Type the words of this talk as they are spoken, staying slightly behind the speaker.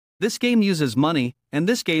This game uses money, and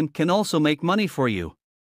this game can also make money for you.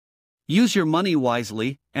 Use your money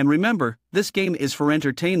wisely, and remember, this game is for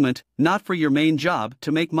entertainment, not for your main job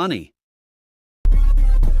to make money.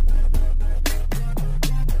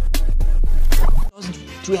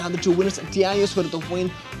 302 winners at TIOS for the top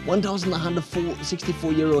win,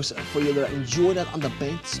 1,164 euros for you to enjoy that, and the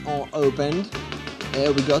bets are opened.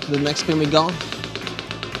 There we go, to the next spin we go.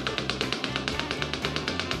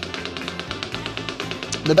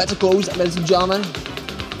 The bets are closed, ladies and gentlemen.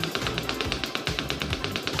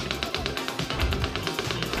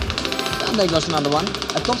 And there goes another one.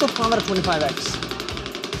 A top of 525x.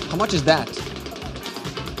 How much is that?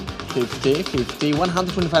 50, 50,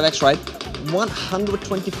 125x, right?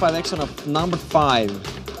 125x on a number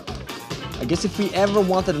 5. I guess if we ever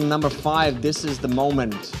wanted a number 5, this is the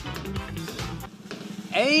moment.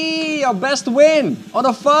 Hey, our best win on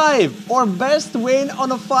a 5! Our best win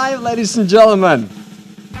on a 5, ladies and gentlemen.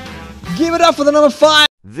 Give it up for the number 5!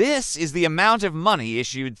 This is the amount of money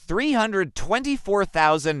issued: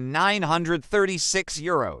 324,936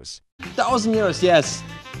 euros. 1,000 euros, yes.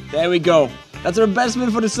 There we go. That's our best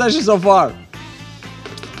win for the session so far.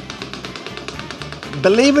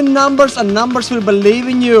 Believe in numbers and numbers will believe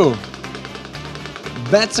in you.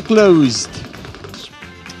 Bets are closed.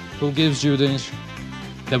 Who gives you the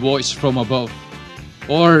voice from above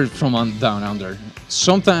or from down under?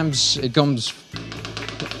 Sometimes it comes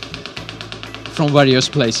from various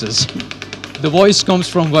places. The voice comes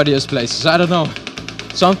from various places. I don't know.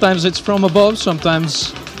 Sometimes it's from above,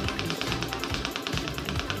 sometimes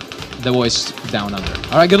the voice down under.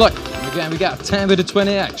 All right, good luck. Again, we got 10 with the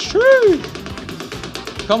 20x. Woo!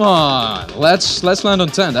 Come on, let's land on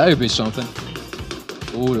 10. That would be something.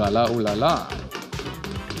 Ooh la la, ooh la la.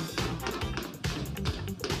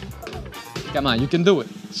 Come on, you can do it.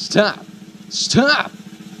 Stop. Stop.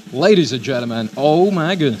 Ladies and gentlemen, oh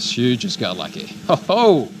my goodness, you just got lucky. Ho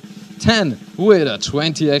ho! 10 with a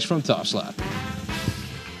 20x from Top Slot.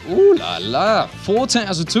 Ooh la la,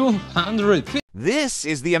 4,250. This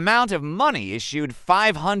is the amount of money issued: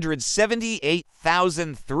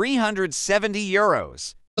 578,370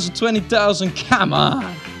 euros. 20,000, come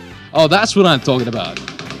on. Oh, that's what I'm talking about.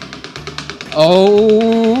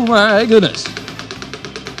 Oh my goodness.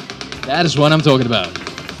 That is what I'm talking about.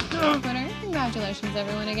 Winner, congratulations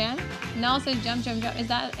everyone again. And also jump, jump, jump. Is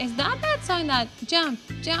that song that jump,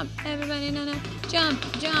 jump, everybody no, jump,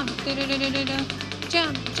 jump, do do do do do do,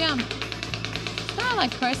 jump, jump. Is that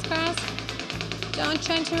like crisscross? Don't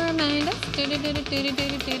try to remind us. Do do do do do do do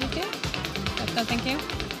do do do. Let's go, thank you.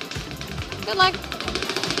 Good luck.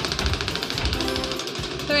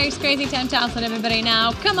 3x crazy 10,000 everybody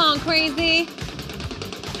now. Come on, crazy.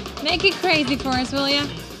 Make it crazy for us, will ya?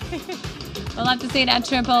 We'll have to see that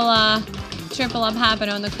triple up happen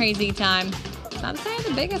on the crazy time. So I'm saying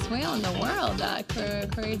the biggest wheel in the world that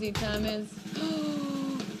crazy time is.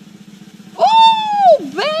 Oh,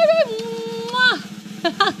 baby!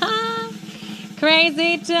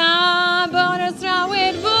 Crazy time, bonus draw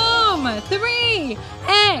with boom!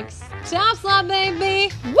 3x Top Slot,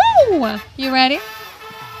 baby! Woo! You ready?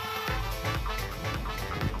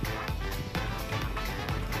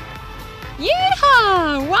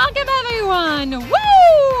 Yeehaw! Welcome everyone!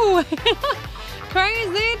 Woo!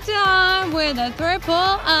 Crazy time with a triple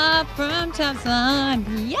up from Top Slot.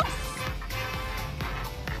 Yes!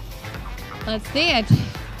 Let's see it.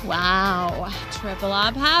 Wow! Triple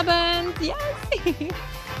up happens. Yes!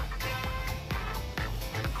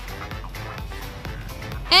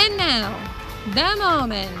 And now, the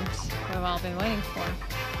moment we've all been waiting for.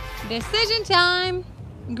 Decision time.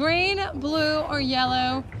 Green, blue, or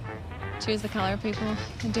yellow. Choose the color, people,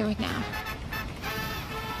 and do it now.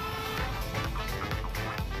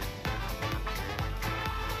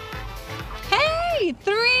 Hey!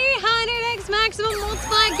 300x maximum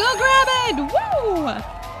multiply. Go grab it! Woo!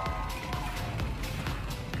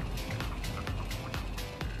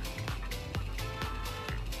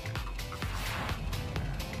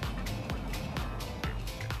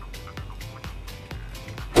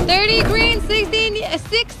 Green,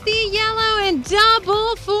 60 yellow, and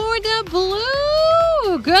double for the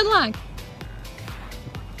blue. Good luck.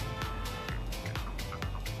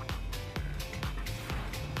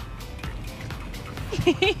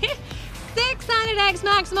 $600x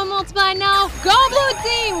maximum multiply now. Go blue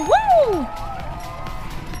team. Woo!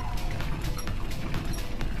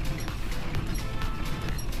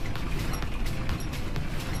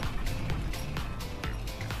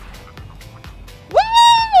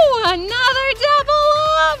 Another double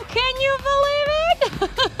up! Can you believe it?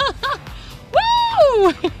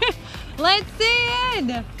 Woo! Let's see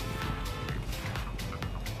it!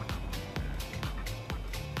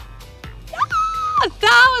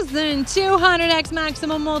 4,200x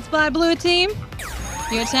maximum multiply, blue team.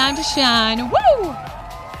 Your time to shine. Woo!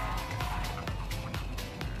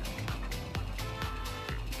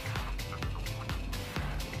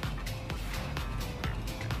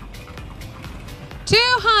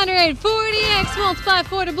 $240x multiply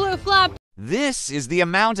for the blue flop. This is the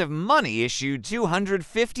amount of money issued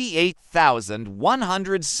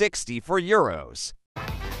 258,160 for euros.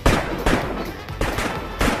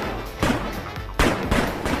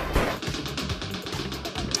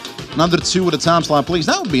 Another 2 with a time slot, please.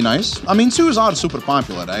 That would be nice. I mean, 2s are super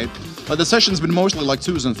popular, right? But the session's been mostly like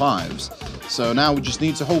 2s and 5s. So now we just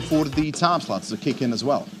need to hope for the time slots to kick in as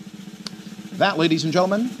well. That, ladies and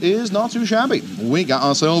gentlemen, is not too shabby. We got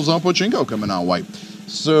ourselves our pachinko coming our way.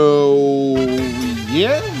 So,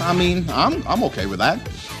 yeah, I mean, I'm okay with that.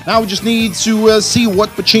 Now we just need to see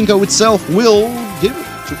what pachinko itself will give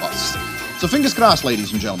to us. So fingers crossed,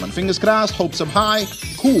 ladies and gentlemen. Fingers crossed, hopes up high.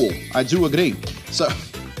 Cool, I do agree. So,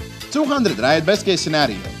 200, right? Best case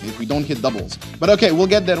scenario, if we don't hit doubles. But okay, we'll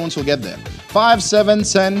get there once we'll get there. 5, 7,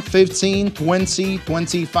 10, 15, 20,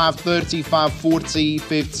 25, 30, 5, 40,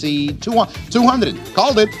 50, 200.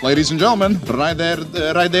 Called it, ladies and gentlemen. Right there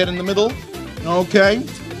in the middle. Okay.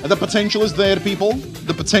 The potential is there, people.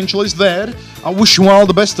 The potential is there. I wish you all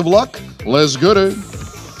the best of luck. Let's get it.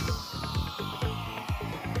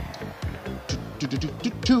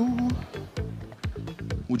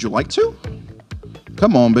 Would you like to?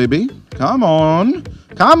 Come on, baby. Come on.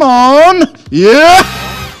 Come on. Yeah.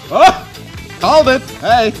 Oh, called it.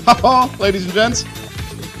 Hey, ladies and gents.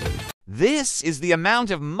 This is the amount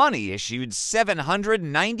of money issued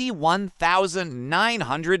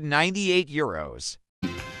 791,998 euros.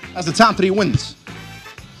 That's the top 3 wins.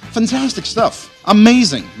 Fantastic stuff.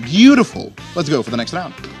 Amazing. Beautiful. Let's go for the next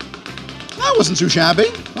round. That wasn't too shabby.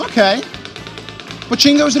 Okay.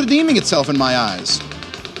 Pachinko's redeeming itself in my eyes.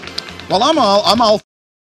 Well, I'm all.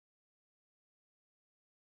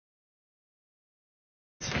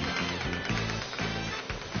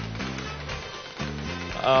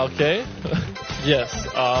 Okay. Yes.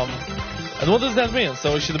 And what does that mean?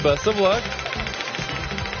 So wish you the best of luck.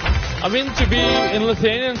 I mean, to be in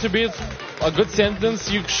Lithuanian, to be a good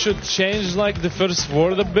sentence, you should change like the first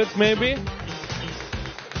word a bit, maybe.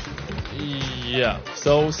 Yeah.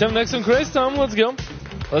 So 7x on Crazy Time. Let's go.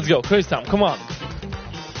 Let's go. Crazy Time. Come on.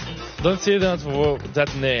 Don't say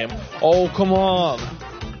that name. Oh, come on.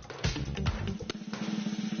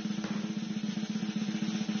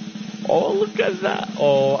 Oh, look at that.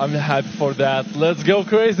 Oh, I'm happy for that. Let's go,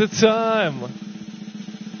 Crazy Time.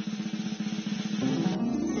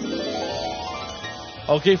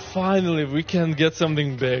 Okay, finally, we can get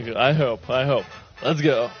something big. I hope. Let's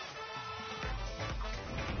go.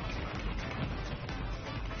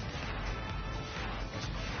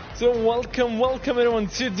 So welcome everyone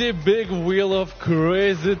to the big wheel of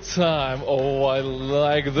Crazy Time. Oh, I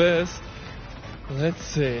like this. Let's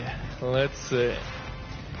see.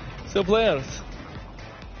 So players,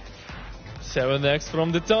 7x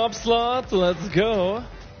from the top slot, let's go.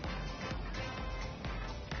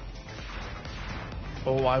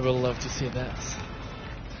 Oh, I will love to see this.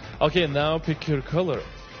 Okay, now pick your color.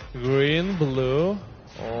 Green, blue,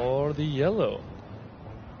 or the yellow.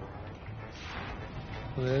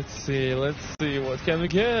 Let's see, what can we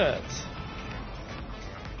get?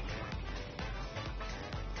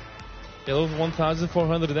 Yellow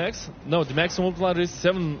 1400x? No, the maximum multiplier is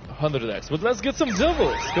 700x. But let's get some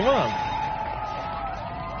doubles, come on!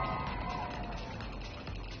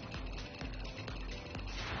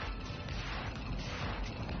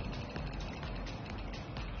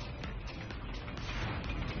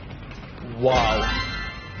 Wow!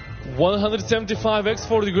 175x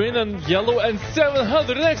for the green and yellow and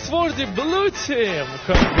 700x for the blue team!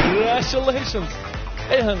 Congratulations!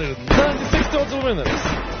 896 total winners!